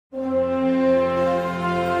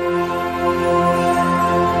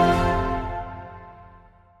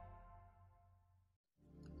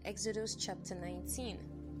Exodus chapter 19.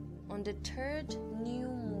 On the third new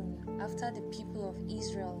moon, after the people of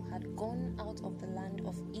Israel had gone out of the land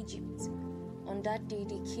of Egypt, on that day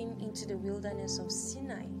they came into the wilderness of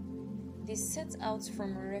Sinai. They set out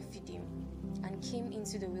from Rephidim and came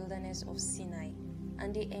into the wilderness of Sinai,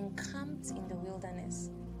 and they encamped in the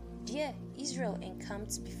wilderness. There Israel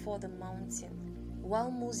encamped before the mountain,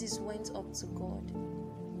 while Moses went up to God.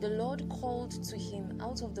 The Lord called to him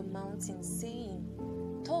out of the mountain, saying,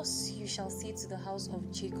 "Thus you shall say to the house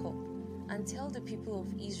of Jacob, and tell the people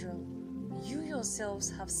of Israel, you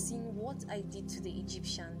yourselves have seen what I did to the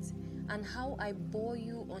Egyptians, and how I bore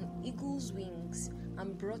you on eagle's wings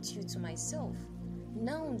and brought you to myself.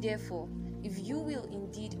 Now therefore, if you will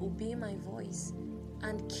indeed obey my voice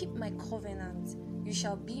and keep my covenant, you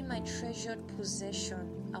shall be my treasured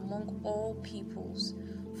possession among all peoples,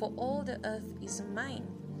 for all the earth is mine.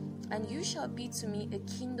 And you shall be to me a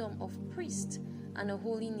kingdom of priests and a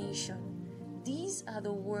holy nation. These are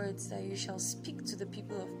the words that you shall speak to the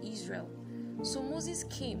people of Israel." So Moses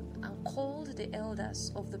came and called the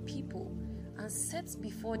elders of the people and set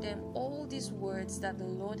before them all these words that the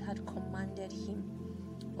Lord had commanded him.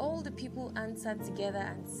 All the people answered together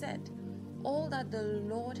and said, "All that the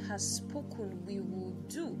Lord has spoken we will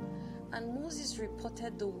do." And Moses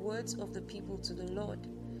reported the words of the people to the Lord.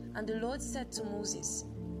 And the Lord said to Moses,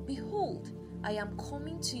 "Behold, I am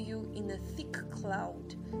coming to you in a thick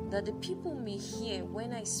cloud, that the people may hear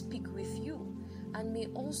when I speak with you, and may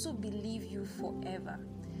also believe you forever."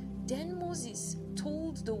 Then Moses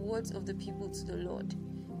told the words of the people to the Lord.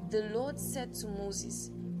 The Lord said to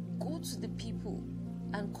Moses, "Go to the people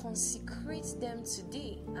and consecrate them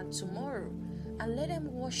today and tomorrow, and let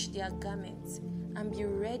them wash their garments and be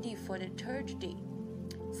ready for the third day.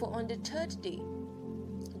 For on the third day,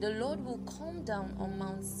 the Lord will come down on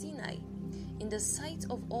Mount Sinai in the sight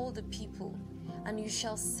of all the people, and you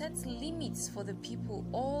shall set limits for the people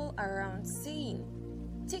all around, saying,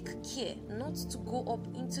 'Take care not to go up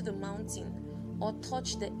into the mountain or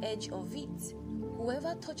touch the edge of it.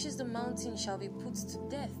 Whoever touches the mountain shall be put to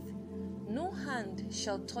death. No hand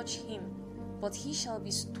shall touch him, but he shall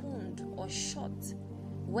be stoned or shot.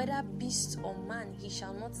 Whether beast or man, he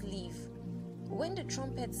shall not live. When the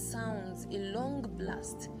trumpet sounds a long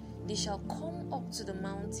blast, they shall come up to the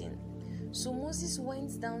mountain.' So Moses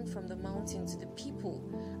went down from the mountain to the people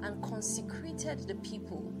and consecrated the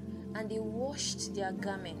people, and they washed their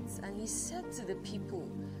garments. And he said to the people,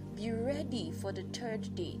 'Be ready for the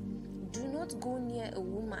third day. Do not go near a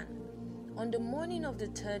woman.' On the morning of the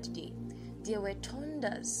third day, there were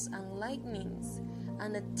thunders and lightnings,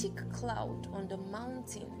 and a thick cloud on the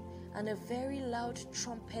mountain, and a very loud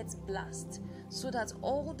trumpet blast, so that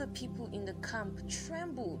all the people in the camp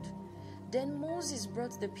trembled. Then Moses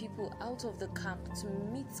brought the people out of the camp to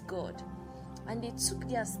meet God, and they took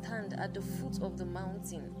their stand at the foot of the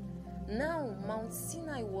mountain. Now Mount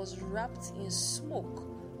Sinai was wrapped in smoke,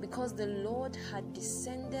 because the Lord had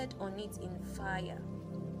descended on it in fire.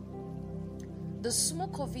 The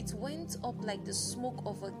smoke of it went up like the smoke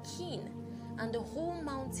of a kiln, and the whole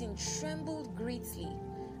mountain trembled greatly.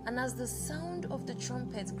 And as the sound of the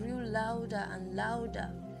trumpet grew louder and louder,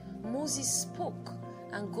 Moses spoke,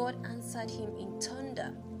 and God answered him in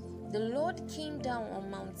thunder. The Lord came down on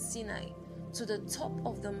Mount Sinai to the top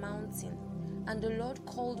of the mountain, and the Lord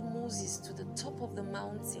called Moses to the top of the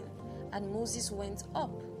mountain, and Moses went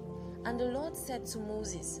up. And the Lord said to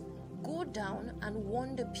Moses, "Go down and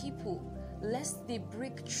warn the people, lest they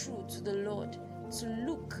break through to the Lord to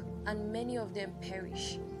look, and many of them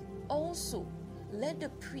perish. Also, let the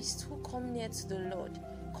priests who come near to the Lord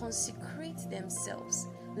consecrate themselves,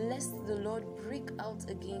 lest the Lord break out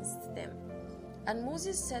against them." And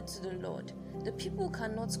Moses said to the Lord, "The people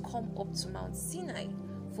cannot come up to Mount Sinai,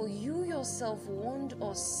 for you yourself warned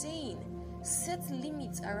us, saying, 'Set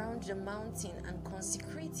limits around the mountain and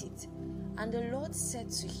consecrate it.' And the Lord said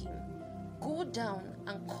to him, 'Go down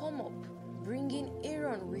and come up, bringing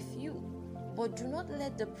Aaron with you. But do not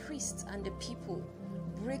let the priests and the people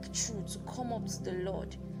break through to come up to the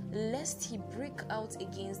Lord, lest he break out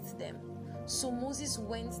against them.' So Moses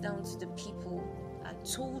went down to the people and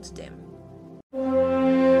told them.